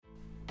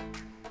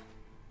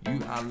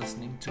You are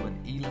listening to an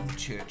Elim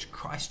Church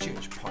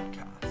Christchurch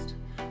podcast.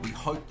 We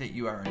hope that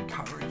you are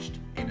encouraged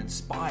and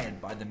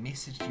inspired by the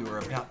message you are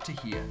about to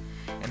hear.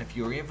 And if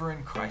you're ever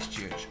in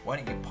Christchurch, why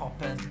don't you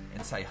pop in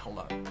and say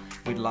hello?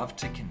 We'd love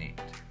to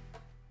connect.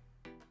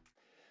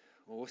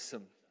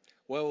 Awesome.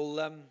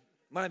 Well,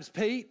 my name's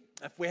Pete.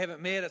 If we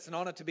haven't met, it's an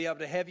honour to be able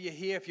to have you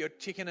here. If you're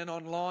checking in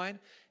online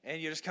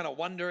and you're just kind of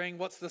wondering,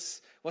 what's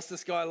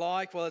this guy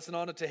like? Well, it's an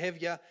honour to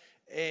have you.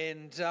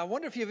 And I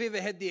wonder if you've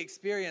ever had the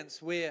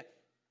experience where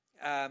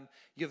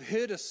you've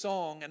heard a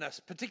song and a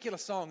particular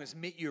song has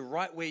met you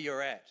right where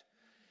you're at.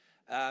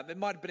 It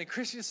might have been a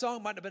Christian song,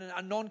 it might have been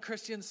a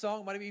non-Christian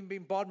song, it might have even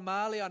been Bob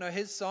Marley. I know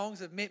his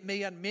songs have met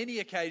me on many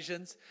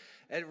occasions,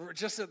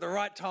 just at the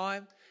right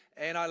time.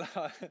 And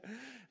I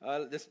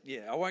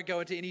won't go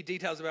into any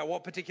details about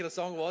what particular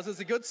song it was. It's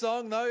a good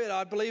song, though, and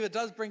I believe it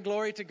does bring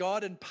glory to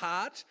God in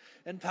part.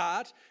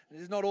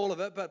 It's not all of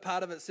it, but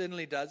part of it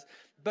certainly does.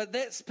 But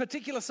that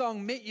particular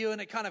song met you,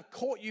 and it kind of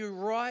caught you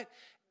right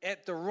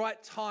at the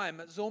right time.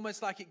 It's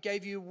almost like it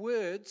gave you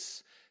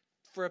words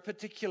for a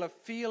particular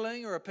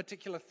feeling or a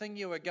particular thing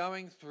you were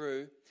going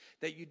through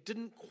that you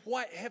didn't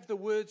quite have the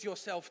words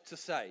yourself to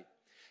say.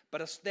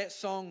 But that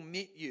song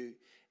met you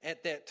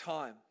at that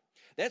time.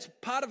 That's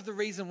part of the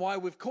reason why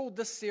we've called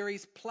this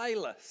series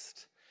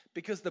Playlist,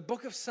 because the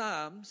book of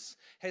Psalms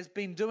has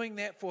been doing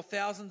that for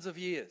thousands of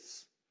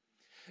years.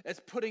 It's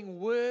putting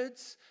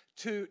words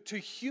to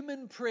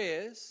human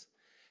prayers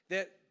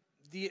that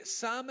the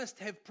psalmists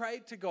have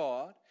prayed to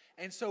God.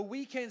 And so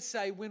we can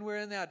say when we're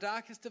in our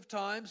darkest of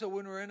times or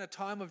when we're in a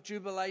time of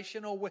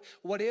jubilation or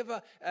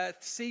whatever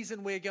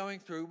season we're going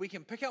through, we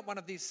can pick up one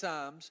of these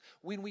psalms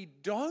when we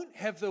don't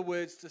have the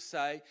words to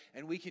say,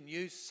 and we can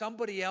use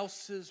somebody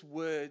else's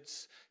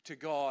words to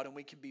God and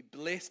we can be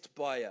blessed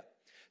by it.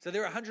 So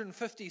there are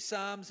 150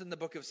 psalms in the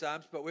book of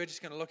Psalms, but we're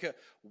just going to look at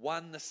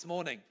one this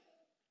morning.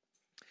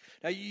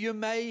 Now you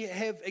may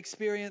have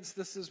experienced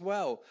this as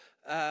well.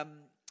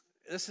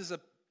 This is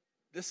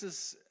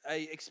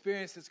a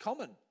experience that's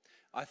common,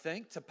 I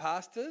think, to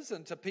pastors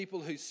and to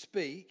people who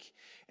speak,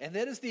 and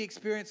that is the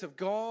experience of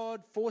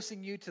God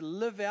forcing you to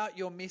live out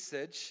your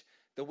message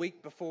the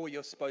week before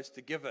you're supposed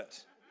to give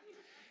it.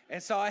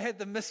 And so I had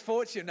the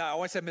misfortune, no, I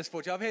won't say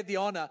misfortune, I've had the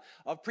honor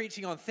of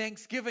preaching on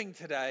Thanksgiving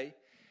today,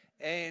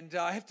 and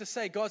I have to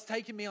say, God's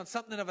taken me on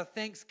something of a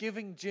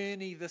Thanksgiving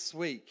journey this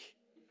week.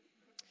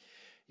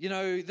 You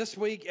know, this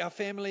week our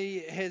family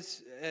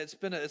it's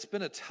been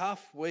a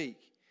tough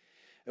week.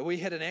 We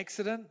had an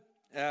accident,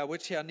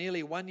 which our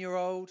nearly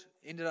 1-year-old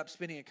ended up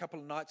spending a couple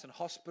of nights in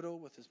hospital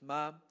with his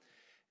mum,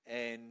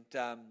 and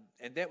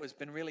that has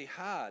been really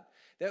hard.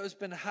 That has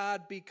been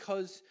hard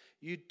because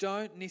you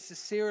don't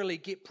necessarily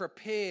get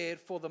prepared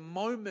for the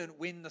moment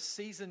when the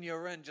season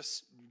you're in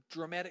just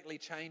dramatically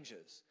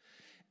changes.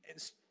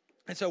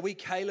 And so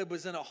Caleb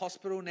was in a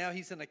hospital, now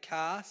he's in a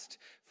cast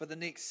for the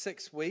next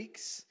 6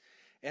 weeks,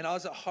 and I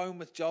was at home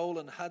with Joel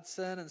and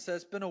Hudson, and so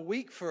it's been a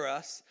week for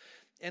us.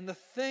 And the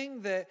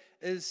thing that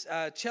is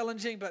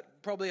challenging,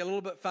 but probably a little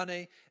bit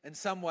funny in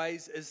some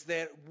ways, is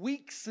that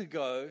weeks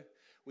ago,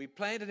 we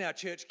planned in our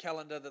church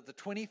calendar that the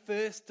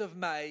 21st of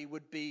May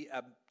would be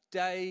a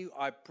day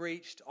I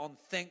preached on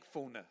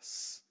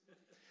thankfulness.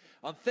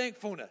 On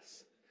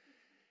thankfulness.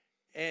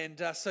 And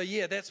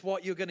that's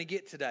what you're going to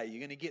get today. You're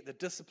going to get the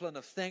discipline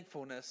of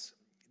thankfulness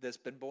that's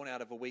been born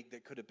out of a week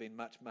that could have been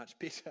much, much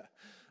better.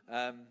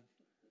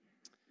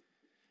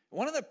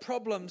 One of the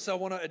problems I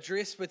want to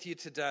address with you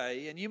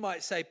today, and you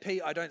might say,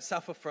 Pete, I don't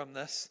suffer from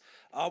this.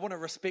 I want to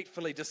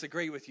respectfully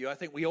disagree with you. I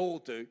think we all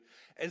do,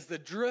 is the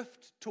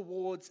drift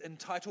towards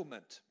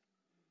entitlement.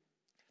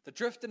 The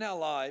drift in our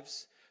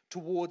lives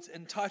towards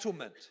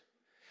entitlement.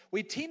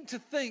 We tend to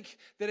think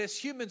that as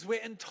humans,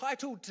 we're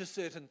entitled to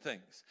certain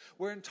things.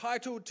 We're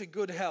entitled to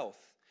good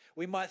health.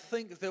 We might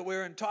think that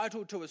we're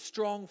entitled to a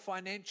strong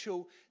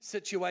financial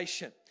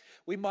situation.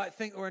 We might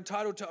think we're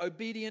entitled to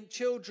obedient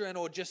children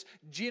or just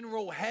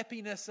general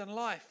happiness in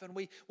life. And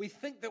we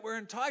think that we're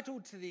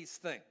entitled to these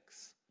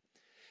things.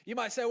 You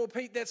might say, well,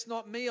 Pete, that's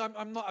not me.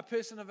 I'm not a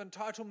person of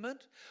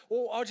entitlement.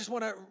 Or I just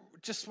want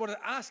to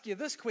ask you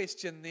this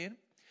question then.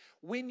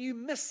 When you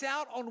miss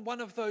out on one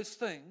of those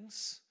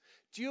things,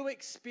 do you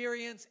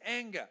experience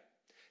anger?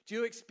 Do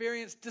you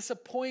experience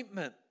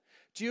disappointment?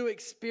 Do you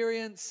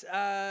experience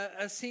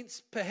a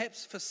sense,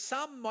 perhaps for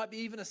some, might be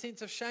even a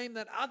sense of shame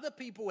that other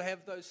people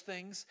have those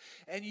things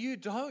and you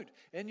don't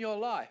in your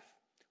life?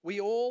 We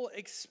all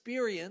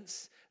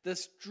experience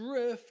this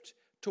drift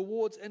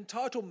towards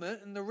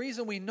entitlement, and the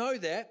reason we know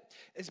that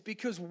is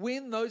because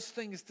when those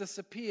things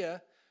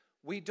disappear,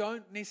 we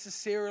don't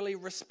necessarily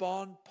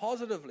respond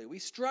positively. We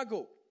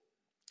struggle.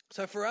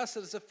 So for us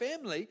as a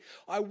family,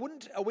 I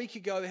wouldn't a week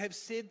ago have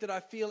said that I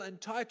feel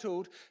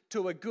entitled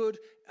to a good,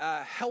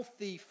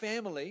 healthy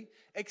family,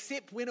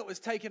 except when it was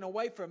taken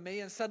away from me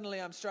and suddenly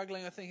I'm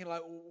struggling and thinking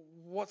like,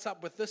 what's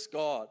up with this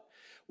God?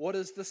 What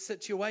is this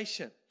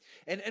situation?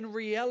 And in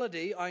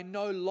reality, I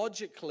know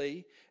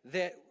logically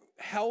that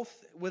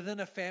health within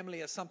a family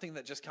is something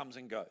that just comes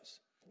and goes.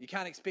 You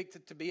can't expect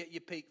it to be at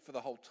your peak for the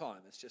whole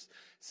time. It's just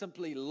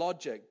simply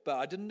logic. But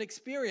I didn't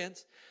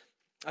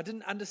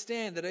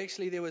understand that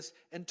actually there was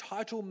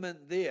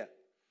entitlement there.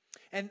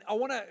 And I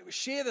want to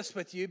share this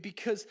with you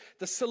because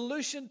the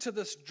solution to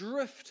this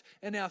drift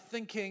in our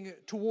thinking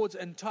towards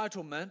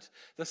entitlement,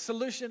 the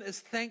solution is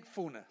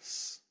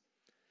thankfulness.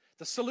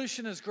 The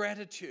solution is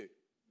gratitude.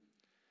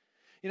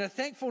 You know,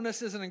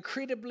 thankfulness is an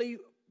incredibly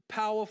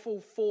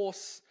powerful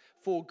force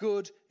for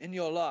good in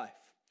your life.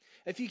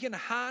 If you can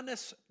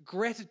harness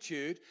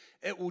gratitude,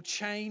 it will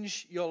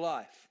change your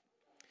life.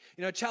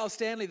 You know, Charles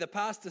Stanley, the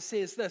pastor,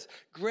 says this: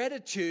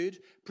 gratitude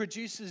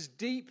produces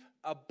deep,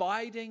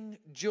 abiding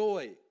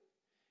joy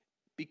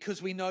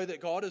because we know that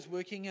God is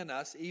working in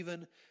us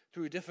even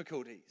through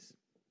difficulties.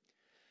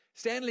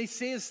 Stanley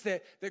says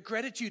that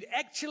gratitude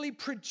actually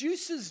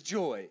produces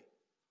joy.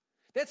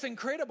 That's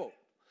incredible.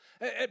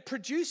 It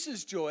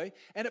produces joy,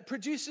 and it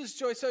produces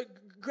joy. So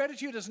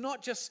gratitude is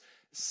not just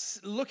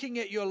looking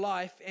at your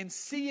life and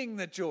seeing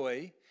the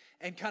joy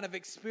and kind of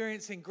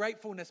experiencing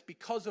gratefulness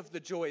because of the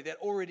joy that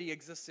already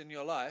exists in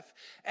your life.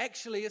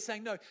 Actually, it's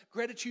saying, no,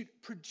 gratitude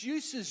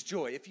produces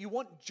joy. If you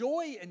want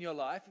joy in your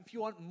life, if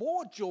you want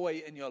more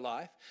joy in your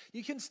life,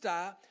 you can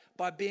start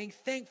by being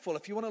thankful.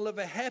 If you want to live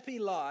a happy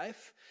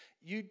life,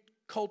 you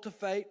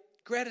cultivate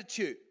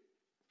gratitude.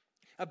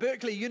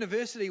 Berkeley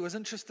University was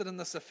interested in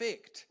this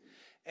effect.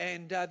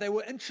 And they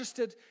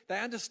understood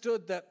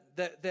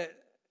that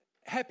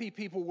happy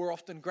people were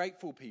often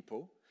grateful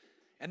people.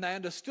 And they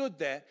understood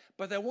that,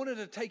 but they wanted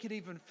to take it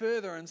even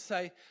further and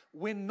say,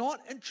 we're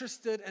not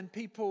interested in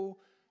people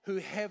who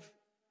have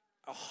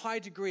a high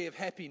degree of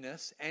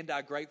happiness and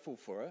are grateful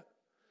for it.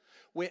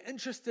 We're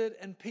interested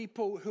in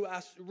people who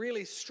are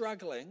really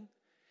struggling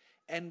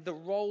and the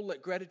role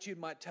that gratitude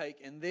might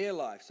take in their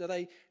life. So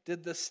they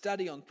did this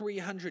study on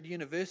 300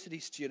 university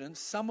students.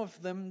 Some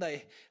of them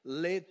they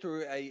led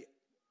through a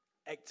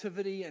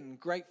activity in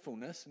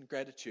gratefulness and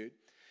gratitude,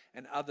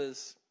 and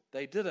others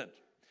they didn't.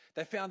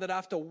 They found that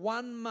after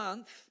 1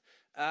 month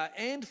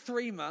and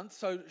 3 months,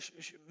 so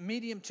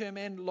medium term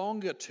and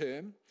longer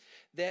term,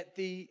 that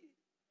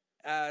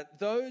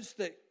those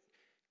that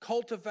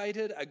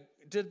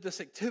did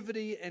this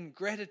activity in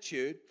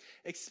gratitude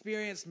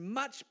experienced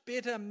much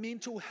better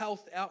mental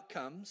health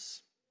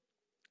outcomes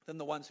than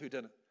the ones who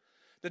didn't.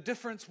 The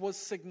difference was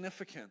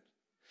significant.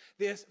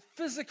 Their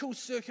physical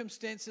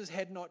circumstances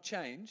had not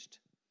changed,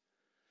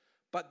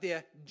 but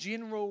their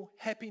general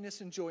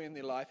happiness and joy in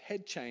their life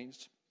had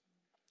changed.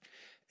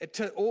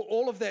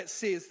 All of that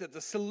says that the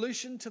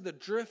solution to the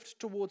drift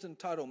towards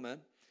entitlement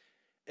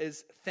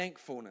is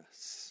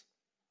thankfulness.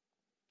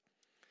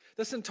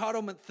 This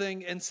entitlement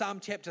thing in Psalm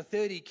chapter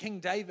 30, King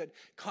David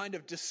kind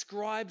of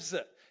describes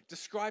it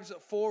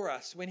for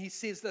us when he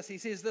says this. He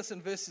says this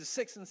in verses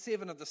 6 and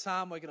 7 of the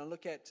Psalm we're going to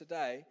look at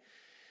today.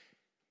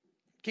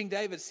 King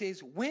David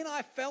says, "When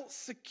I felt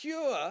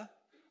secure,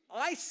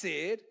 I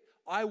said,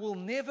 I will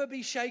never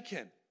be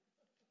shaken."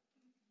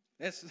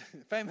 That's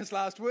famous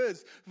last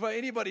words for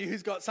anybody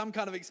who's got some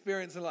kind of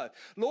experience in life.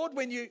 "Lord,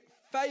 when you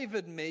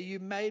favored me, you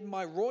made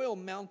my royal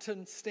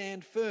mountain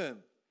stand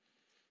firm."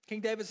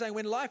 King David saying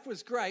when life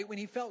was great, when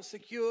he felt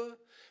secure,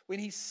 when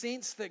he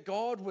sensed that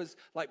God was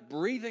like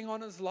breathing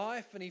on his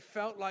life and he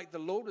felt like the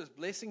Lord was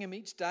blessing him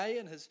each day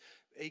and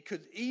he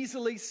could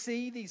easily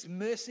see these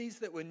mercies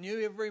that were new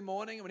every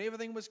morning and when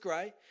everything was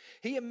great,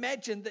 he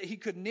imagined that he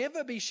could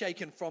never be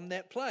shaken from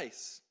that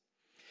place.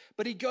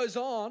 But he goes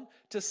on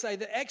to say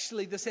that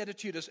actually this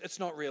attitude it's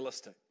not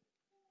realistic.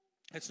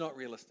 It's not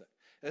realistic.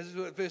 This is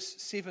what verse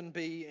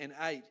 7b and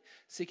 8,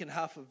 second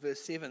half of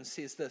verse 7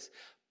 says this: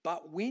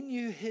 "But when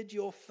you hid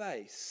your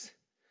face,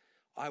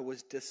 I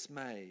was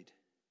dismayed.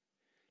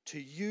 To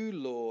you,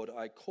 Lord,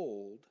 I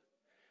called,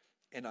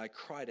 and I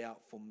cried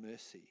out for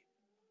mercy."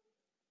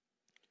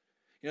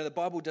 You know, the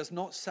Bible does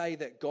not say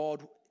that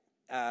God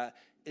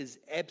is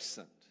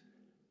absent.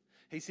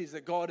 He says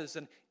that God is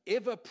an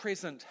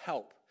ever-present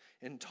help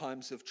in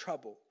times of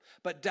trouble.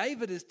 But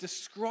David is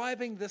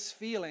describing this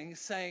feeling,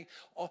 saying,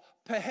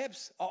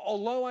 perhaps,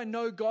 although I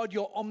know, God,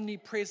 you're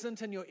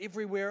omnipresent and you're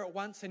everywhere at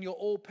once and you're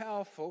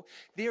all-powerful,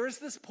 there is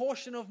this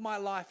portion of my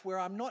life where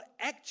I'm not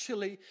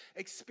actually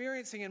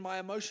experiencing in my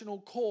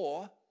emotional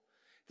core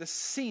the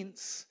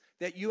sense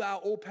that you are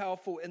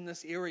all-powerful in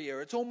this area.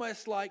 It's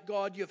almost like,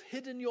 God, you've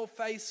hidden your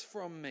face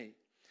from me.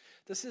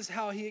 This is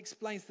how he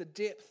explains the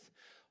depth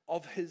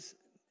of his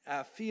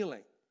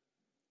feeling.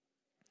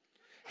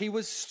 He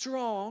was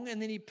strong,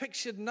 and then he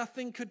pictured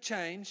nothing could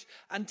change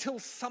until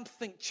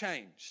something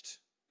changed.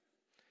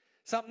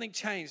 Something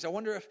changed. I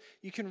wonder if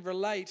you can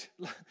relate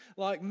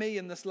like me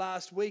in this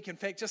last week. In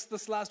fact, just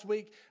this last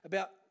week,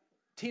 about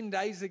 10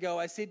 days ago,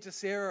 I said to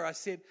Sarah,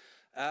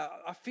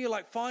 I feel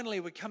like finally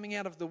we're coming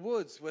out of the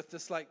woods with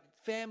this like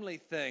family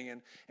thing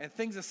and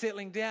things are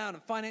settling down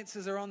and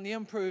finances are on the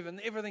improve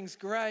and everything's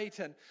great.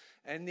 And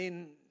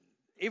then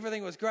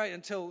everything was great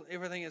until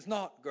everything is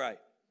not great.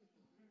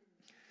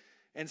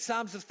 And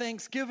Psalms of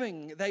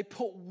Thanksgiving, they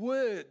put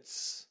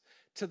words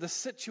to the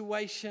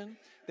situation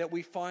that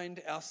we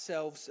find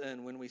ourselves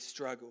in when we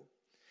struggle.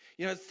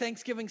 You know,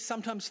 thanksgiving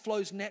sometimes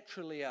flows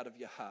naturally out of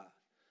your heart.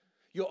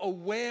 You're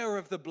aware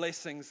of the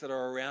blessings that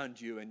are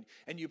around you,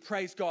 and you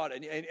praise God.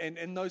 And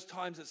in those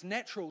times, it's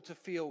natural to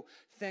feel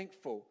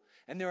thankful.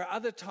 And there are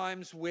other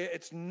times where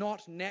it's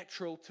not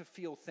natural to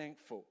feel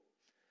thankful.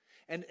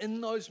 And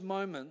in those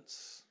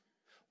moments,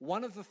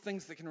 one of the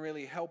things that can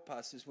really help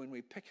us is when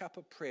we pick up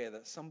a prayer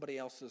that somebody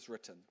else has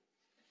written,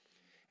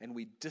 and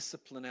we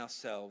discipline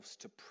ourselves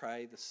to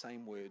pray the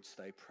same words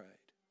they prayed.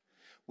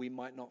 We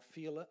might not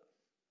feel it,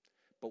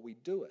 but we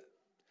do it.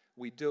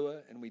 We do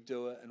it and we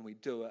do it and we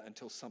do it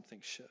until something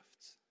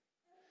shifts.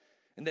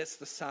 And that's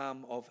the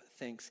Psalm of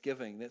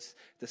Thanksgiving. That's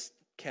this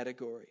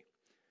category.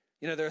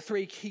 You know, there are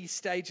 3 key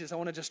stages. I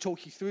want to just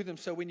talk you through them.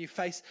 So when you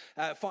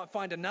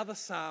find another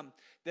psalm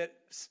that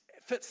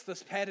fits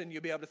this pattern,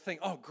 you'll be able to think,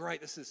 oh,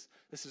 great, this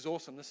is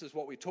awesome. This is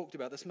what we talked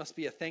about. This must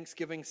be a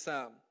Thanksgiving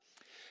psalm.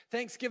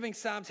 Thanksgiving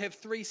psalms have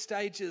 3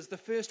 stages. The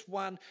first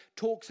one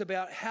talks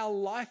about how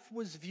life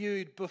was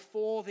viewed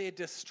before their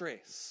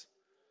distress.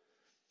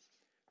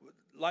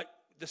 Like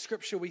the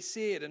scripture we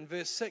said in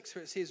verse 6,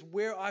 where it says,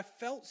 where I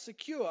felt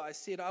secure, I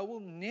said, I will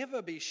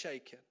never be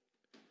shaken.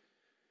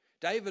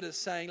 David is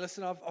saying,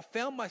 listen, I've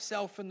found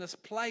myself in this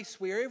place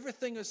where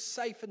everything is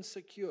safe and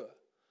secure.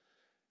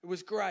 It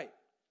was great.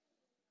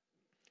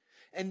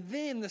 And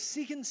then the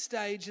second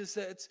stage is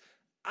that it's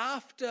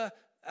after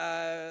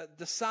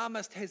the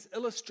psalmist has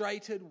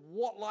illustrated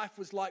what life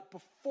was like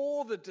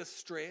before the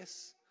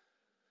distress.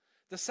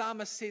 The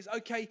psalmist says,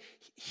 okay,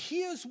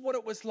 here's what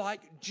it was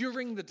like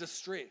during the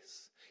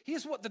distress.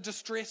 Here's what the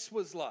distress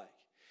was like.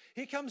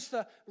 Here comes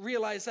the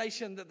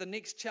realization that the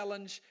next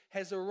challenge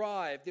has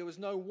arrived. There was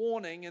no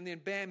warning, and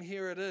then bam,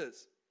 here it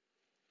is.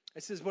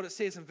 This is what it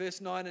says in verse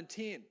 9 and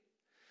 10.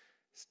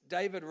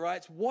 David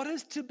writes, what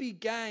is to be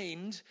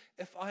gained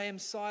if I am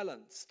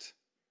silenced?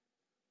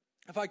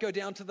 If I go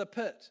down to the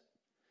pit,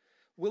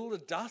 will the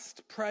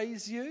dust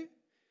praise you?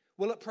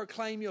 Will it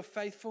proclaim your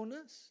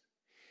faithfulness?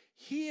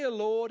 Hear,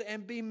 Lord,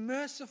 and be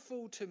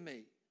merciful to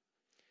me.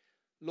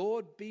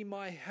 Lord, be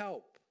my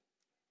help.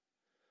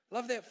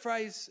 Love that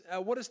phrase,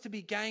 what is to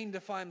be gained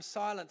if I am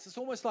silenced? It's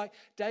almost like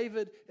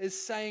David is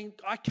saying,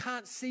 I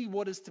can't see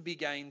what is to be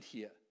gained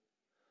here.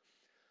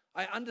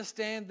 I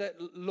understand that,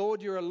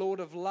 Lord, you're a Lord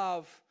of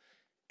love,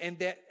 and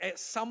that at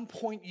some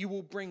point you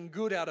will bring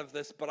good out of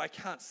this, but I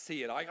can't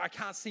see it. I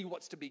can't see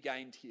what's to be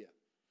gained here.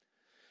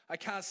 I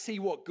can't see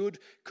what good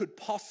could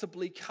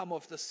possibly come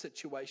of this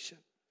situation.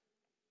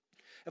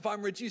 If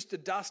I'm reduced to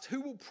dust,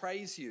 who will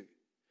praise you?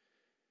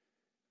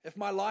 If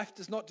my life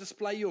does not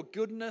display your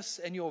goodness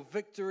and your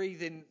victory,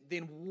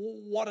 then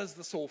what is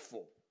this all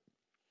for?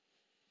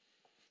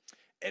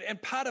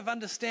 And part of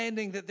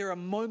understanding that there are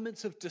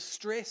moments of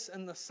distress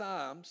in the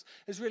Psalms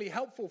is really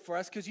helpful for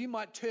us, because you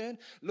might turn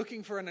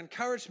looking for an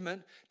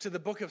encouragement to the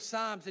book of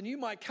Psalms, and you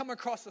might come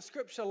across a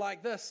scripture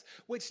like this,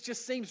 which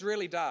just seems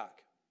really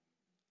dark.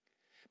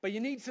 But you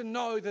need to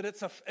know that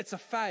it's a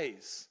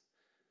phase.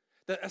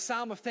 That a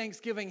psalm of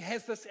thanksgiving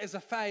has this as a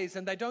phase,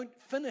 and they don't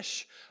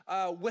finish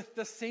with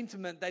this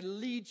sentiment. They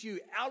lead you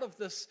out of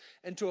this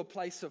into a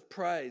place of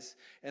praise.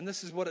 And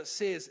this is what it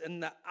says in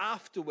the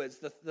afterwards,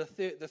 the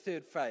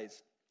third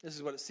phase. This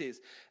is what it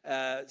says.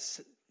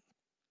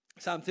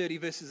 Psalm 30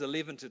 verses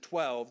 11 to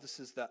 12.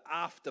 This is the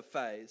after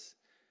phase.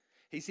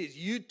 He says,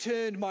 you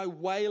turned my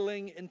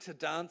wailing into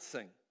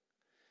dancing.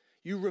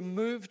 You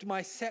removed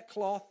my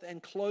sackcloth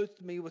and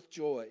clothed me with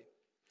joy,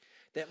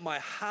 that my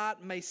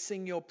heart may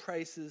sing your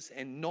praises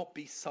and not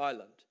be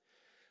silent.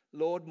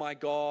 Lord my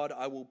God,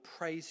 I will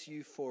praise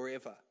you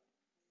forever.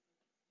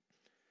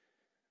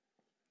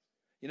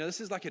 You know,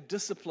 this is like a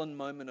disciplined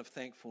moment of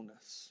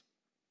thankfulness.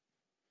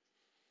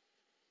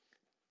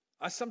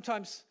 I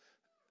sometimes,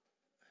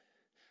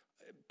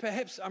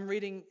 perhaps I'm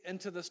reading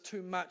into this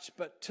too much,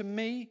 but to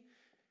me,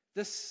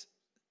 these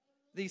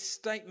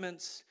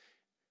statements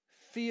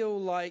feel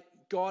like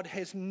God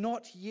has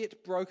not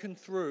yet broken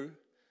through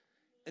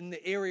in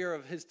the area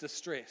of his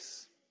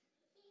distress.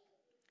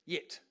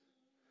 Yet.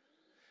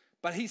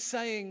 But he's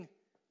saying,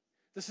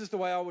 this is the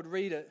way I would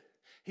read it,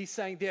 he's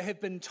saying, there have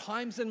been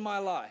times in my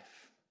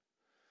life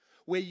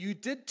where you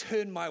did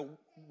turn my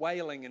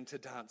wailing into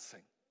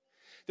dancing.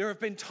 There have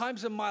been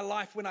times in my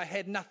life when I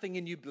had nothing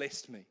and you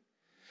blessed me.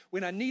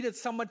 When I needed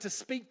someone to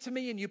speak to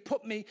me and you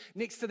put me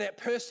next to that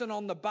person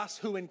on the bus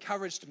who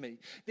encouraged me.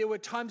 There were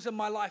times in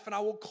my life, and I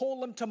will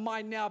call them to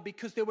mind now,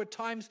 because there were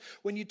times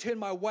when you turned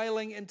my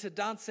wailing into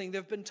dancing.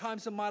 There have been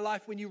times in my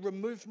life when you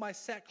removed my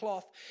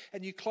sackcloth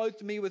and you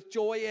clothed me with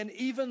joy. And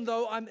even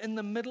though I'm in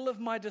the middle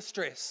of my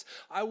distress,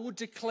 I will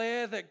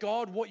declare that,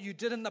 God, what you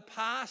did in the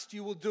past,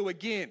 you will do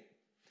again.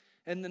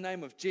 In the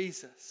name of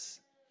Jesus.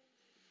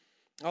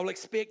 I will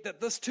expect that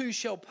this too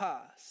shall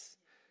pass.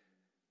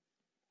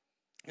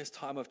 This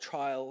time of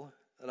trial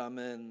that I'm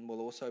in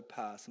will also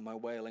pass, and my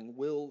wailing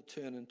will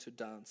turn into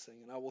dancing.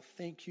 And I will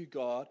thank you,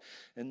 God,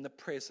 in the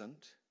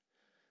present,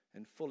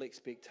 in full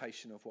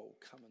expectation of what will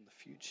come in the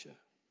future.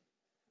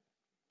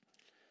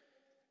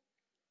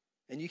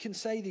 And you can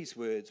say these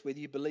words, whether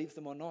you believe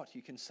them or not.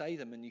 You can say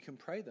them and you can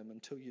pray them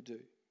until you do.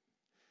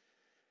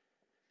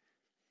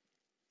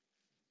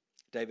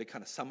 David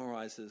kind of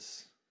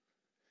summarizes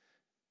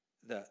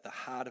the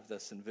heart of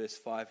this in verse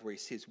 5, where he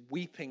says,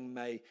 weeping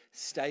may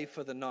stay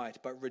for the night,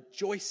 but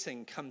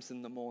rejoicing comes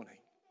in the morning.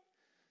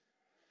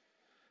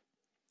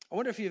 I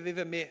wonder if you've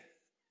ever met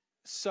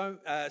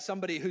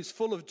somebody who's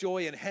full of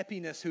joy and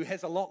happiness who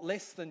has a lot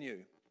less than you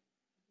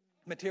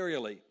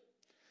materially.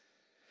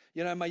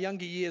 You know, in my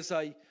younger years,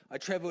 I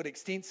traveled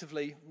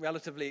extensively,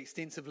 relatively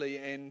extensively,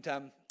 and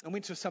I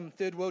went to some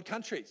third world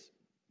countries.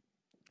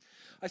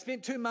 I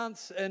spent 2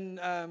 months in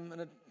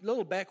a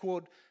little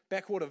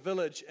backwater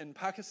village in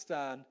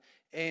Pakistan,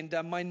 and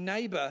my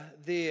neighbor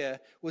there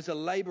was a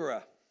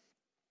laborer.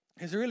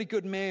 He's a really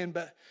good man,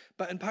 but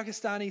in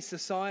Pakistani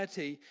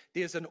society,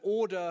 there's an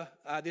order,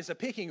 there's a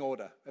pecking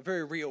order, a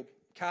very real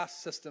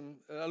caste system,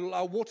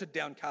 a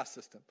watered-down caste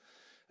system.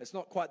 It's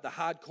not quite the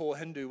hardcore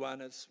Hindu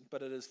one,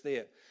 but it is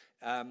there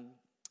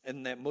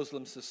in that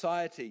Muslim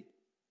society.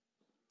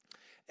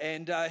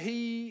 And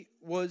he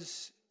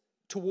was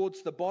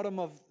towards the bottom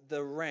of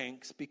the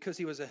ranks because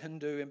he was a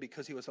Hindu and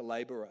because he was a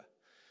laborer.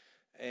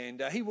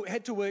 And he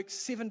had to work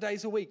 7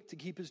 days a week to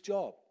keep his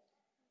job.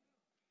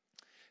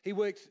 He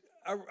worked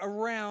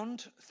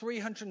around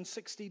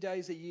 360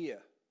 days a year.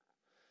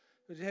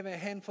 He would have a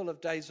handful of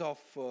days off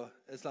for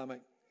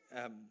Islamic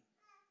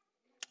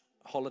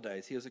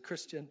holidays. He was a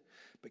Christian,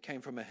 but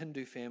came from a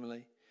Hindu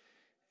family.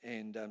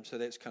 And so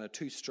that's kind of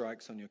 2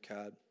 strikes on your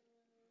card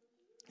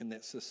in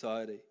that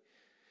society.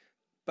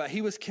 But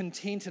he was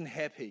content and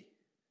happy.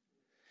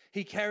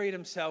 He carried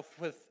himself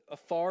with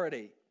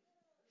authority,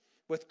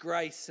 with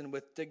grace and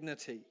with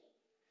dignity,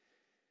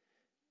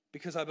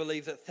 because I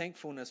believe that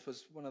thankfulness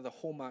was one of the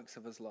hallmarks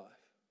of his life.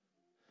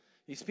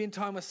 You spend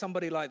time with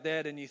somebody like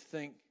that and you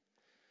think,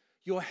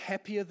 you're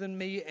happier than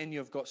me and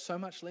you've got so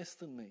much less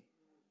than me.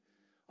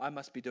 I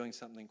must be doing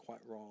something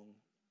quite wrong.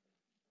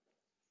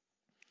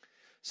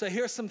 So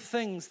here are some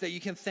things that you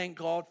can thank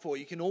God for.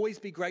 You can always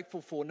be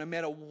grateful for, no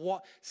matter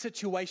what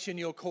situation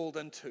you're called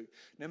into,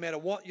 no matter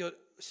what your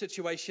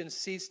situation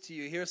says to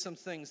you. Here are some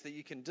things that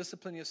you can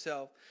discipline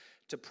yourself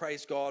to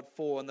praise God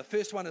for. And the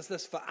first one is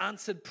this: for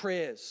answered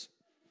prayers.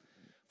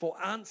 For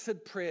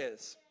answered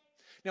prayers.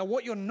 Now,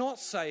 what you're not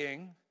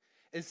saying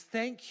is,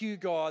 thank you,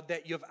 God,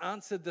 that you've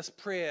answered this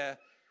prayer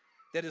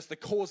that is the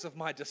cause of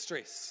my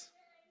distress.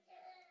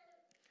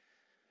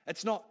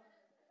 It's not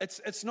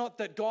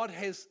that God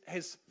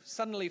has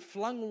suddenly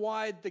flung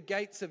wide the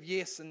gates of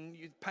yes and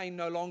pain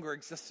no longer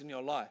exists in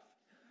your life.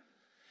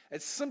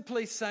 It's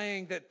simply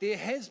saying that there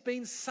has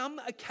been some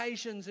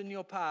occasions in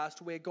your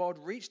past where God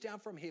reached down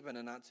from heaven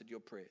and answered your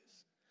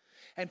prayers.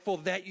 And for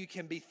that you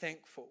can be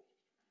thankful.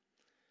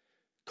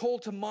 Call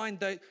to mind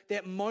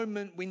that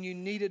moment when you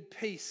needed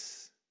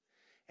peace,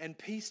 and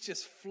peace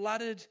just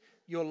flooded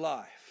your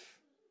life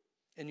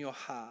and your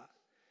heart.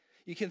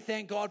 You can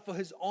thank God for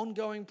his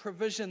ongoing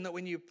provision, that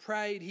when you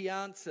prayed, he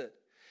answered.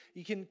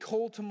 You can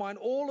call to mind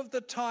all of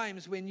the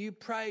times when you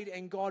prayed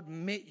and God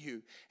met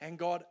you and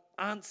God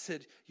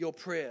answered your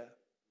prayer.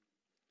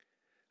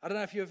 I don't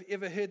know if you've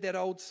ever heard that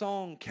old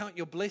song, Count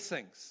Your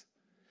Blessings.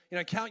 You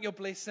know, count your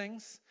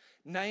blessings,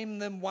 name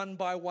them one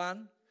by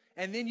one,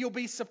 and then you'll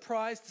be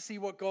surprised to see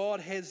what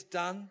God has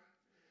done.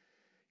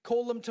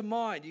 Call them to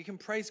mind. You can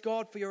praise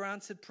God for your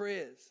answered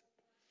prayers.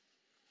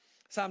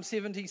 Psalm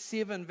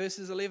 77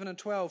 verses 11 and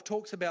 12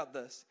 talks about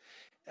this.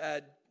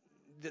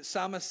 The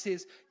psalmist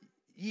says,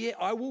 yeah,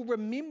 I will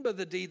remember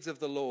the deeds of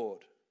the Lord.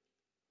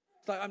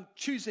 It's like I'm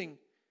choosing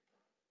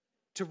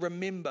to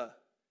remember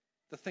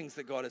the things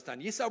that God has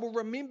done. Yes, I will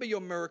remember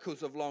your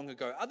miracles of long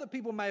ago. Other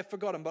people may have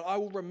forgotten, but I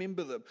will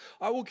remember them.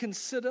 I will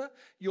consider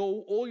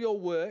all your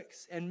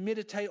works and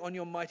meditate on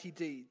your mighty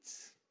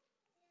deeds.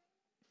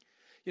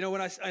 You know,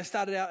 when I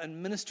started out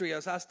in ministry, I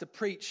was asked to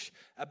preach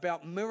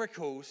about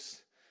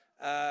miracles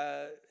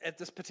at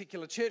this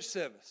particular church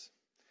service.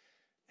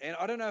 And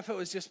I don't know if it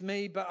was just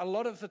me, but a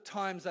lot of the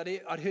times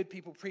I'd heard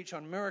people preach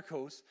on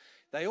miracles,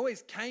 they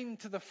always came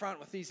to the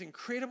front with these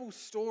incredible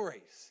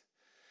stories.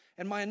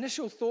 And my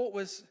initial thought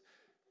was,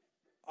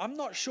 I'm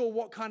not sure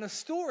what kind of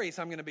stories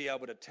I'm going to be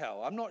able to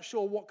tell. I'm not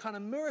sure what kind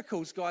of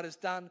miracles God has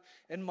done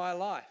in my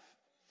life.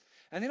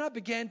 And then I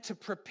began to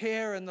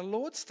prepare, and the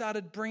Lord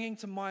started bringing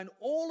to mind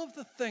all of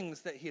the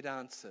things that he'd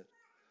answered.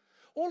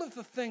 All of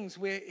the things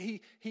where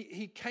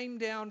he came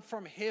down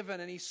from heaven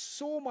and he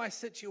saw my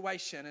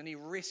situation and he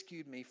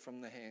rescued me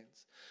from the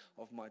hands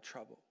of my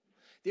trouble.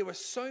 There were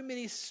so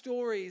many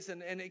stories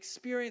and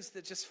experience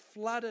that just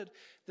flooded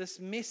this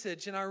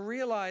message, and I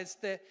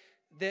realized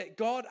that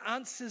God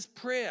answers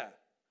prayer.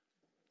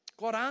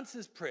 God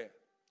answers prayer.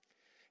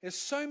 There's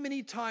so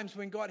many times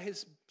when God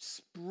has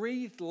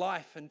breathed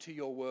life into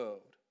your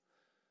world.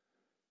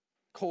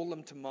 Call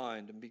them to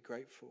mind and be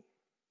grateful.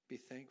 Be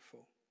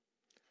thankful.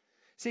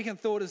 Second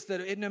thought is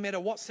that no matter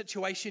what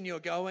situation you're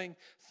going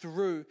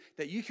through,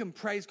 that you can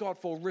praise God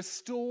for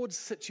restored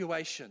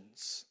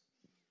situations.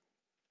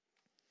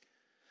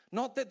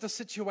 Not that the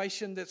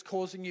situation that's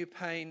causing you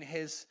pain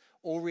has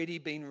already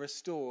been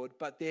restored,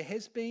 but there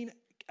has been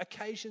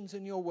occasions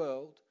in your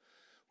world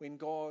when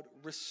God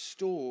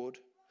restored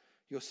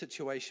your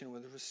situation,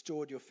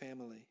 restored your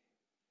family.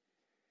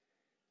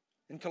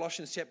 In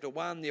Colossians chapter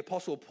 1, the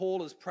Apostle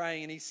Paul is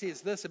praying, and he says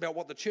this about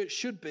what the church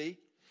should be.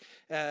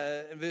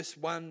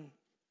 In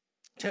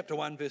chapter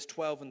 1, verse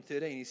 12 and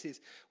 13, he says,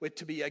 we're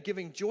to be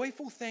giving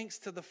joyful thanks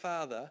to the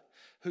Father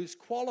who's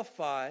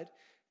qualified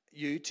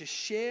you to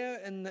share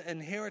in the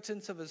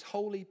inheritance of his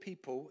holy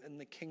people in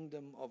the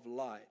kingdom of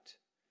light.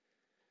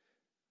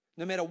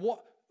 No matter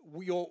what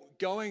you're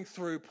going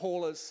through,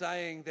 Paul is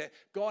saying that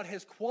God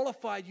has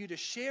qualified you to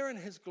share in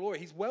his glory.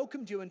 He's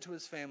welcomed you into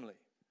his family.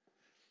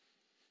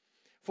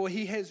 For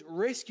he has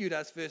rescued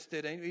us, verse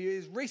 13, he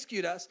has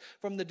rescued us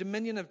from the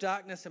dominion of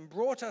darkness and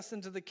brought us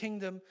into the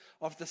kingdom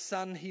of the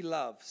Son he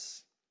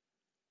loves.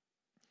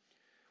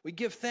 We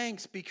give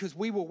thanks because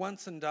we were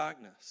once in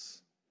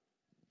darkness,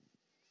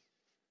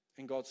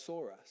 and God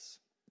saw us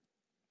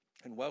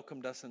and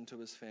welcomed us into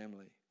his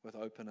family with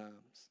open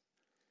arms.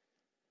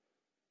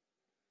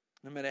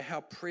 No matter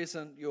how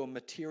present your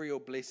material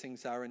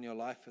blessings are in your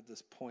life at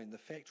this point, the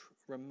fact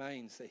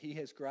remains that he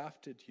has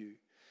grafted you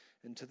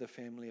into the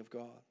family of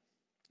God,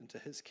 into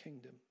his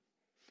kingdom.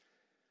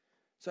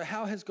 So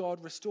how has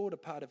God restored a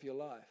part of your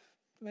life?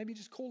 Maybe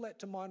just call that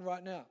to mind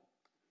right now.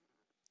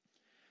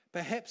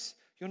 Perhaps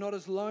you're not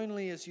as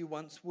lonely as you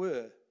once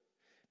were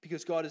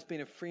because God has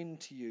been a friend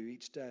to you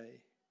each day.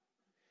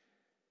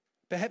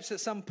 Perhaps at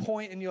some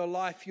point in your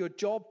life, your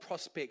job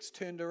prospects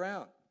turned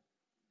around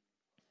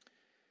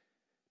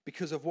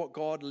because of what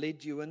God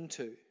led you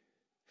into.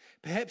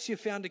 Perhaps you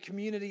found a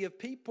community of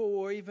people,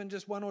 or even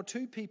just one or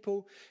two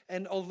people,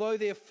 and although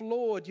they're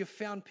flawed, you've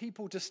found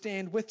people to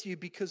stand with you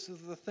because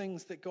of the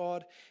things that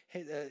God,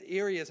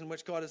 areas in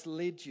which God has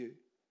led you.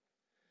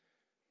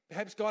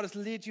 Perhaps God has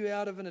led you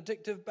out of an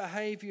addictive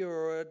behavior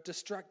or a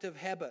destructive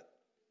habit.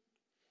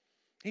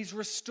 He's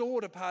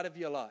restored a part of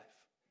your life.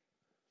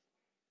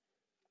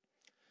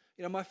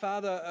 You know, my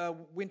father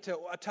went to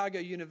Otago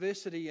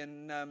University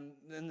in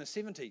the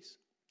 70s.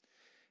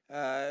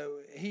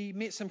 He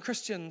met some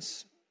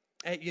Christians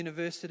at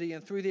university,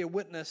 and through their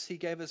witness, he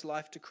gave his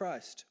life to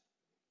Christ.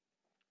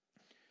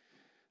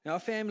 Now, our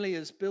family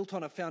is built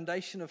on a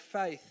foundation of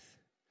faith,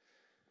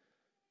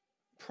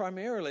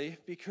 primarily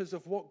because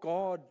of what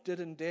God did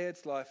in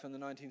Dad's life in the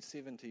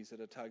 1970s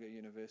at Otago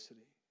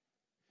University.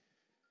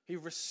 He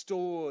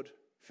restored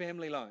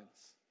family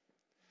lines.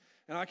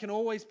 And I can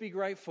always be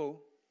grateful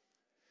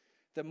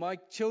that my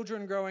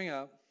children growing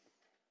up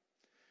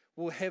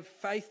will have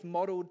faith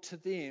modeled to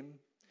them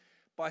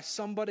by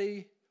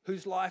somebody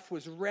whose life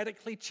was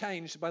radically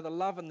changed by the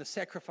love and the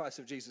sacrifice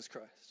of Jesus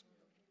Christ.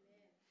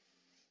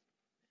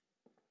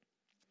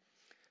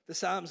 The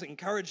Psalms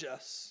encourage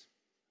us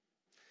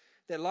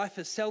that life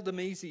is seldom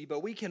easy,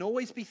 but we can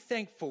always be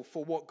thankful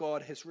for what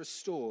God has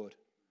restored.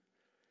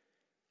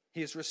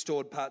 He has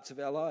restored parts of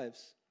our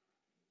lives.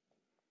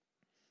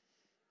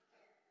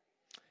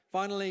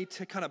 Finally,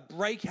 to kind of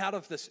break out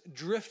of this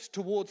drift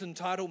towards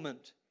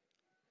entitlement,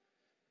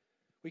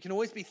 we can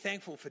always be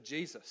thankful for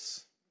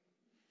Jesus.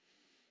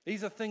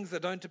 These are things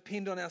that don't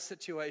depend on our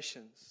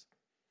situations.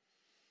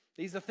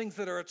 These are things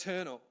that are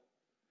eternal.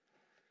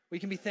 We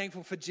can be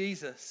thankful for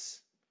Jesus.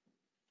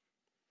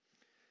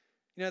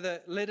 You know,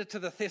 the letter to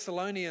the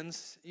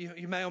Thessalonians,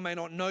 you may or may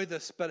not know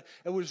this, but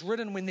it was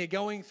written when they're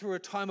going through a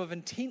time of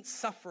intense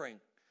suffering.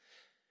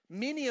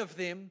 Many of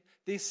them,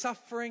 their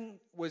suffering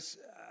was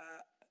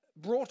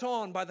brought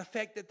on by the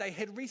fact that they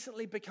had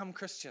recently become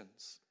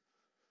Christians.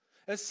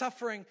 As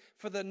suffering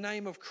for the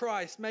name of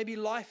Christ, maybe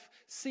life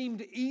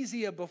seemed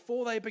easier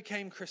before they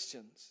became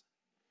Christians.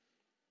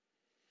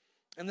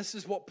 And this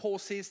is what Paul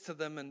says to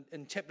them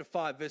in chapter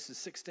 5, verses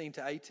 16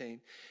 to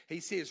 18. He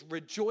says,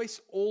 rejoice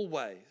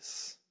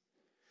always,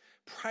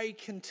 pray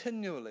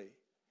continually,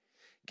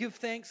 give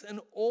thanks in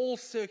all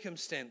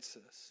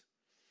circumstances.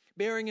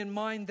 Bearing in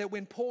mind that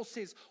when Paul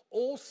says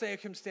all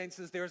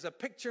circumstances, there is a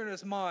picture in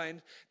his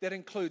mind that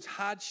includes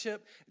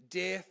hardship,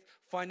 death,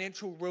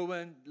 financial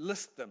ruin,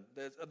 list them,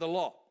 the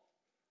lot.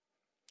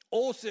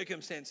 All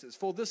circumstances,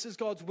 for this is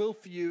God's will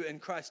for you in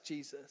Christ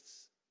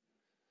Jesus.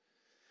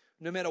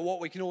 No matter what,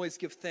 we can always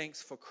give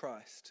thanks for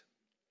Christ.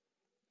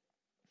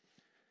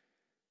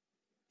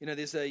 You know,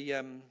 there's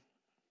a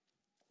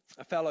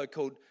fellow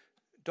called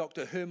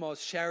Dr. Hermos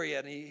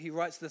Shariat, and he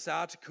writes this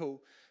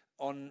article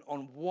on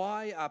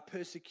why are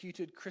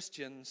persecuted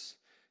Christians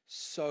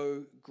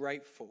so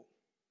grateful,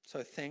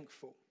 so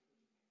thankful.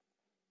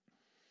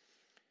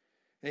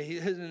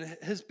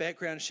 His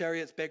background,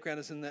 Shariat's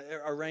background, is in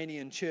the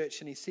Iranian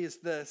church, and he says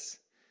this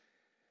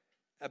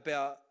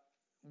about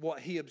what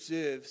he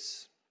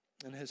observes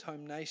in his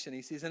home nation.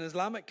 He says, in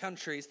Islamic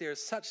countries, there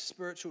is such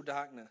spiritual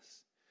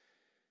darkness.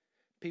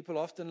 People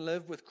often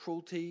live with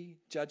cruelty,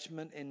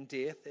 judgment, and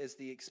death as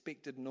the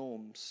expected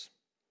norms.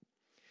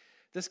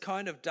 This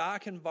kind of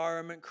dark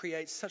environment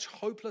creates such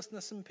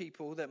hopelessness in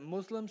people that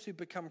Muslims who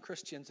become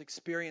Christians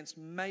experience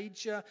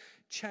major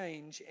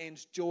change and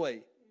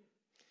joy.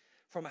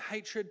 From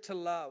hatred to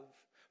love,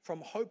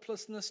 from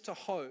hopelessness to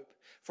hope,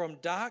 from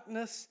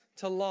darkness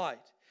to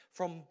light,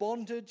 from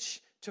bondage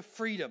to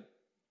freedom.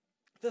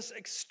 This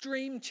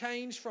extreme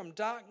change from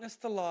darkness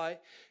to light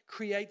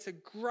creates a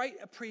great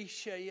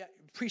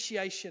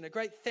appreciation, a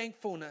great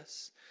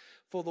thankfulness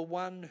for the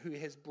one who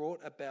has brought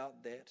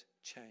about that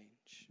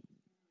change.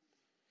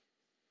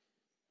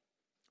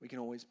 We can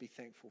always be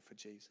thankful for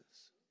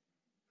Jesus.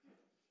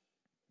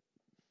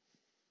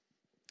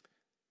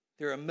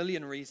 There are a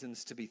million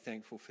reasons to be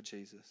thankful for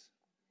Jesus.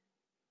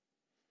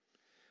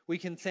 We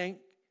can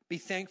be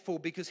thankful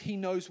because he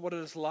knows what it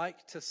is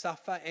like to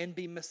suffer and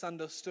be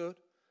misunderstood.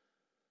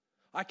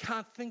 I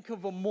can't think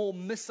of a more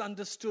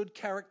misunderstood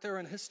character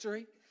in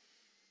history.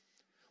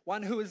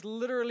 One who is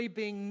literally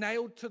being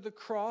nailed to the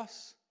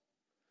cross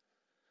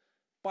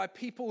by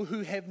people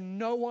who have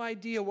no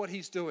idea what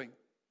he's doing.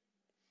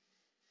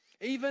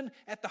 Even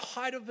at the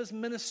height of his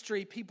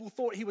ministry, people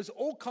thought he was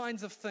all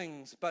kinds of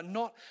things, but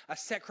not a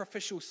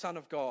sacrificial Son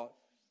of God.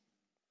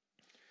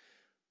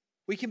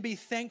 We can be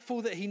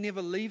thankful that he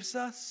never leaves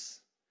us,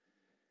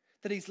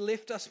 that he's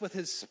left us with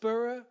his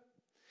Spirit,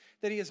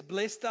 that he has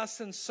blessed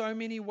us in so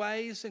many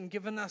ways and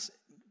given us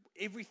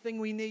everything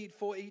we need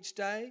for each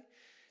day,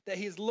 that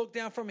he has looked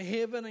down from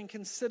heaven and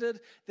considered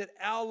that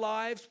our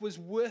lives was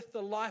worth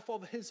the life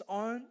of his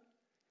own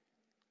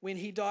when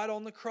he died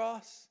on the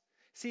cross.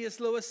 C.S.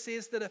 Lewis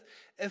says that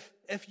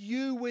if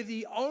you were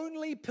the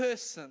only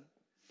person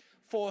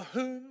for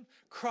whom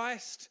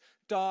Christ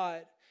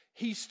died,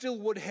 he still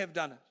would have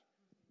done it.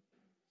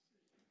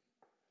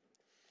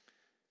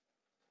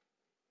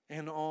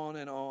 And on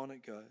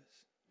it goes.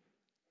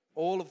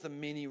 All of the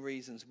many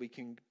reasons we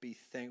can be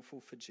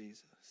thankful for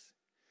Jesus.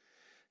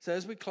 So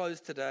as we close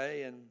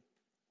today, and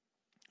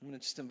I'm going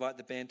to just invite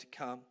the band to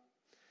come.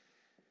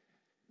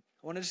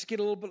 I want to just get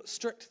a little bit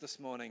strict this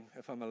morning,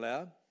 if I'm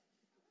allowed.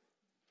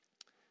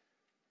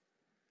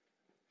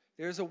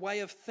 There is a way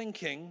of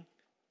thinking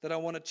that I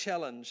want to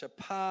challenge, a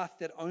path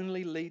that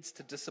only leads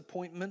to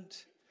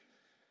disappointment,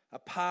 a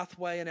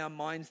pathway in our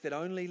minds that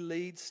only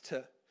leads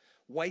to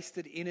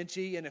wasted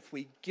energy, and if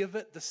we give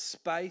it the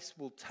space,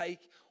 will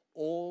take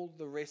all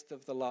the rest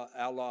of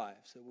our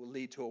lives. It will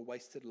lead to a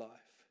wasted life.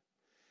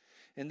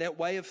 And that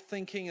way of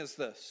thinking is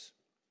this.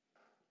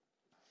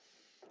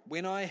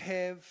 When I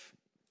have ...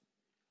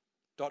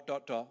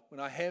 when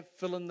I have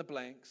fill in the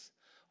blanks,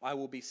 I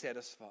will be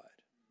satisfied.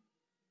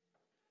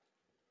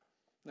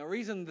 Now, the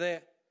reason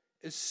that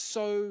is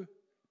so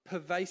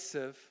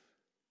pervasive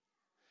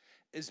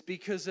is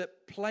because it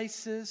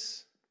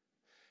places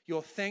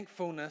your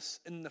thankfulness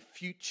in the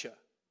future.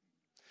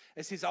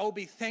 It says, I will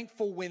be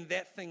thankful when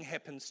that thing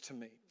happens to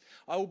me.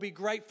 I will be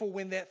grateful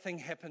when that thing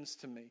happens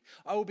to me.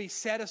 I will be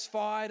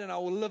satisfied and I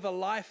will live a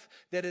life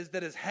that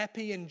is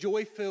happy and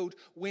joy-filled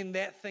when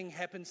that thing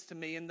happens to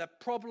me. And the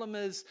problem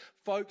is,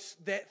 folks,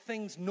 that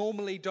things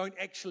normally don't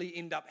actually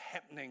end up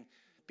happening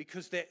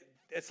because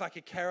it's like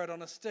a carrot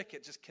on a stick.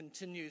 It just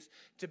continues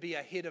to be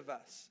ahead of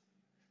us.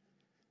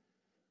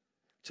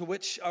 To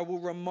which I will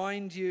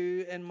remind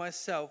you and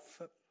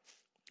myself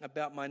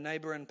about my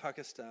neighbor in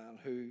Pakistan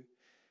who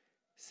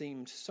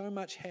seemed so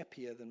much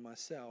happier than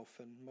myself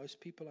and most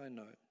people I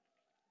know,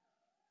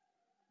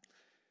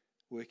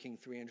 working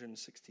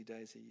 360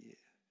 days a year.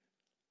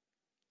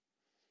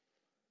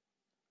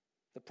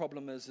 The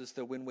problem is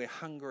that when we're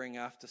hungering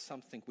after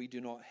something we do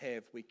not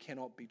have, we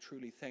cannot be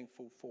truly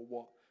thankful for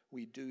what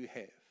we do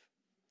have.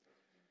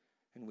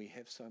 And we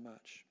have so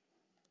much.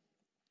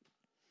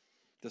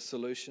 The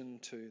solution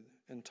to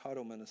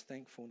entitlement is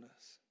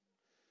thankfulness.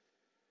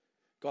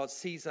 God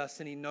sees us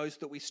and he knows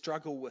that we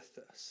struggle with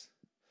this.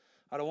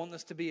 I don't want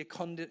this to be a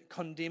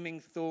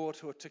condemning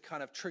thought or to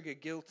kind of trigger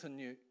guilt in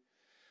you.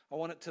 I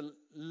want it to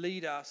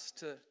lead us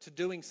to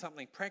doing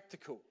something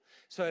practical.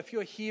 So if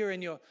you're here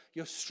and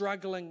you're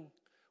struggling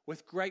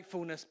with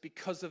gratefulness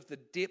because of the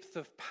depth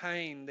of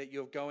pain that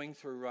you're going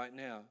through right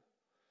now,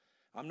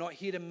 I'm not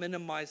here to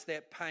minimize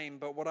that pain,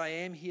 but what I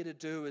am here to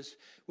do is,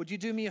 would you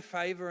do me a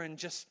favor and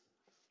just,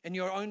 in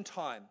your own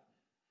time,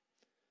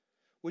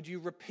 would you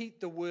repeat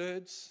the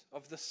words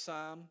of this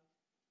psalm?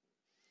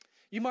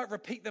 You might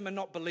repeat them and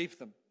not believe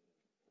them.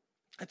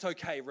 It's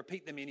okay,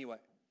 repeat them anyway.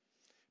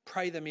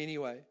 Pray them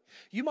anyway.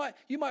 You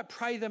might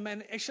pray them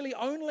and actually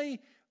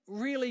only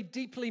really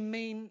deeply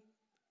mean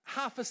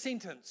half a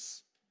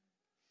sentence.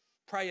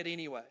 Pray it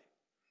anyway.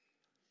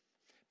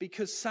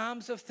 Because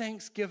Psalms of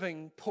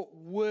Thanksgiving put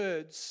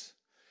words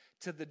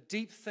to the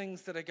deep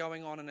things that are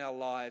going on in our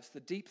lives, the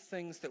deep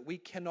things that we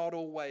cannot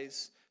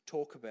always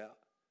talk about.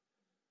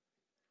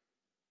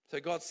 So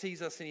God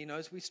sees us and he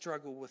knows we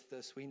struggle with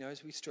this. He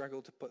knows we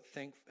struggle to put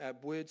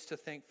words to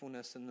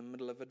thankfulness in the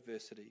middle of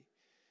adversity.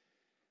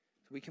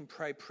 So we can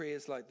pray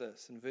prayers like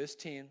this. In verse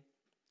 10,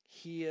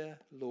 hear,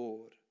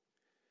 Lord,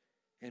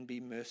 and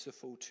be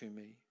merciful to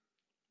me.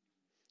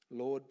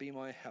 Lord, be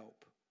my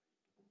help.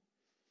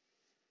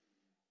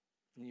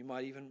 And you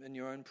might even in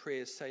your own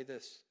prayers say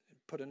this,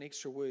 put in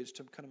extra words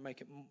to kind of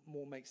make it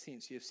more make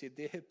sense. You've said,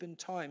 there have been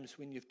times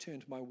when you've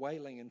turned my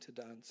wailing into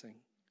dancing.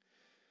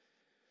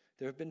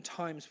 There have been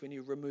times when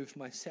you removed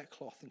my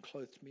sackcloth and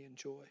clothed me in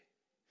joy.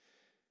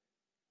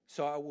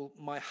 So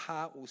my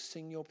heart will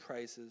sing your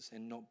praises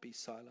and not be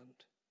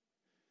silent.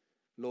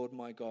 Lord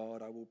my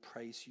God, I will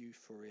praise you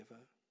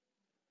forever.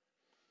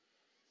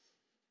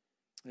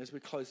 And as we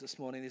close this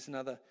morning, there's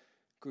another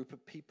group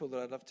of people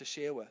that I'd love to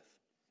share with.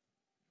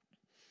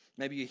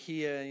 Maybe you're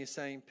here and you're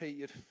saying, Pete,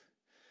 you're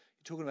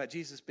talking about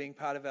Jesus being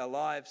part of our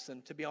lives.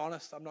 And to be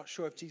honest, I'm not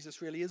sure if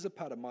Jesus really is a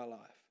part of my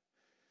life.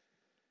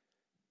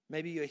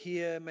 Maybe you're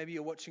here, maybe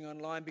you're watching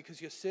online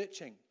because you're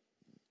searching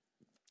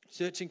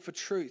for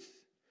truth,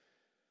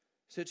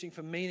 searching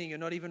for meaning. You're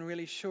not even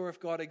really sure if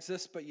God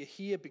exists, but you're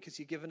here because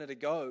you're giving it a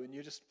go and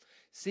you're just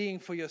seeing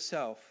for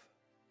yourself.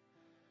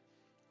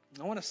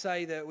 I want to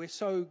say that we're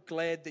so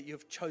glad that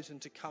you've chosen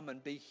to come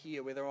and be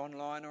here, whether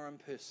online or in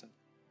person.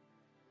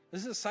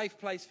 This is a safe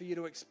place for you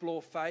to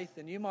explore faith,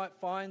 and you might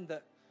find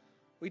that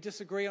we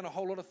disagree on a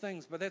whole lot of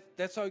things, but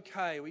that's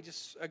okay. We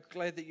just are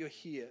glad that you're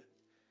here.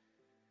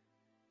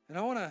 And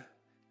I want to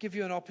give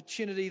you an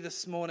opportunity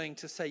this morning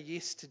to say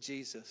yes to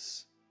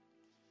Jesus.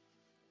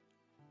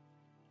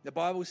 The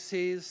Bible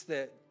says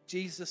that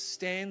Jesus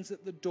stands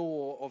at the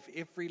door of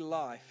every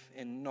life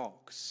and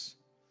knocks.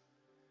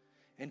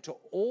 And to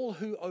all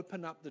who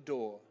open up the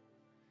door,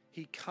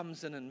 he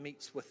comes in and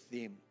meets with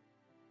them.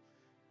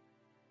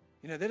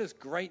 You know, that is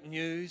great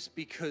news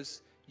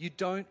because you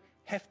don't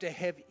have to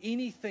have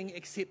anything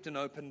except an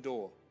open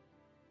door.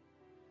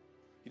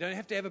 You don't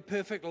have to have a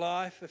perfect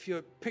life. If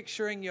you're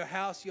picturing your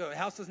house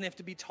doesn't have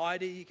to be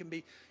tidy. You can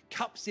be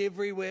cups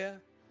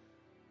everywhere.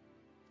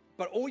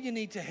 But all you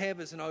need to have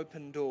is an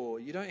open door.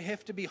 You don't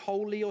have to be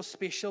holy or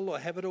special or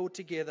have it all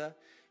together.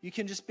 You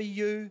can just be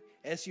you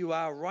as you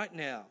are right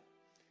now,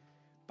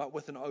 but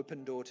with an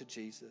open door to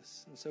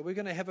Jesus. And so we're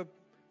going to have a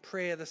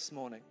prayer this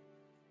morning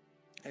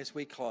as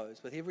we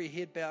close, with every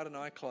head bowed and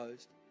eye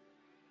closed.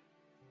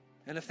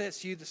 And if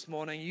that's you this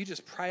morning, you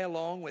just pray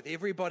along with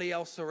everybody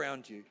else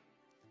around you.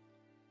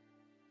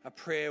 A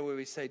prayer where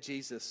we say,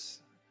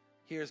 Jesus,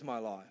 here's my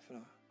life,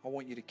 and I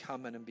want you to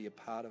come in and be a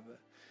part of it.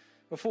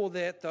 Before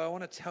that, though, I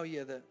want to tell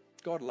you that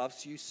God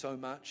loves you so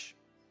much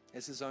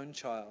as his own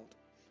child.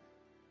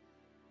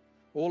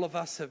 All of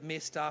us have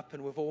messed up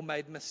and we've all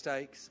made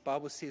mistakes. The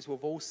Bible says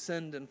we've all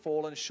sinned and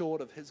fallen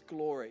short of his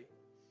glory.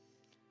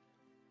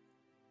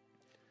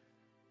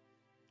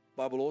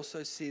 The Bible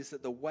also says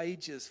that the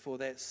wages for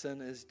that sin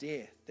is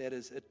death. That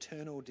is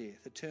eternal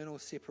death, eternal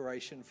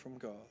separation from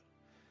God.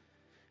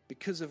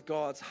 Because of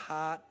God's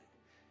heart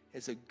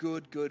as a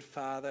good, good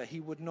Father,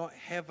 he would not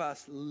have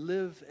us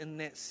live in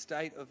that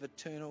state of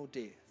eternal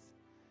death,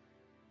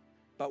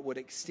 but would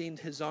extend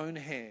his own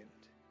hand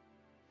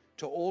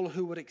to all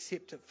who would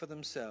accept it for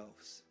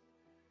themselves,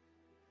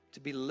 to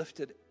be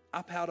lifted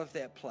up out of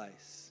that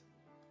place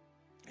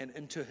and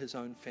into his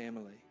own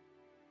family,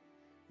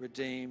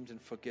 redeemed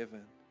and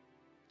forgiven,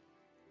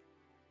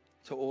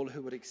 to all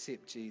who would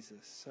accept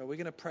Jesus. So we're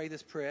going to pray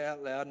this prayer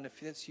out loud, and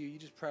if that's you, you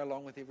just pray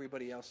along with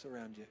everybody else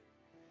around you.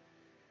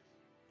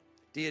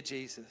 Dear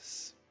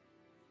Jesus,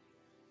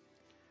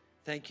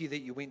 thank you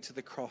that you went to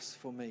the cross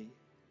for me.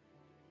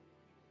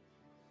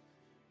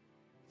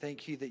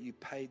 Thank you that you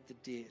paid the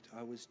debt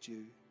I was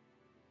due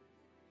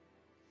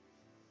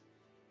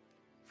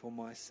for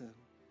my sin.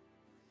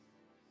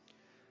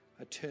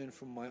 I turn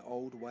from my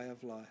old way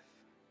of life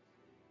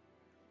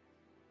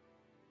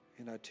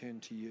and I turn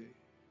to you.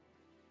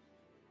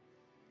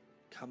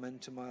 Come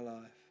into my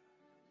life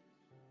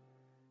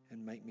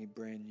and make me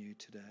brand new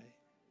today.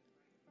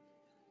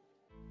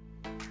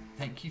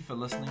 Thank you for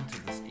listening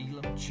to this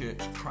Elim Church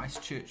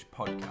Christchurch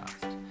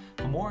podcast.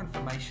 For more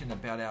information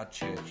about our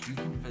church, you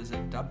can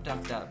visit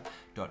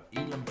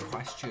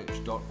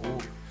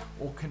www.elimchristchurch.org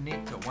or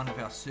connect at one of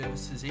our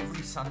services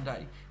every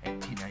Sunday at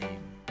 10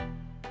 a.m.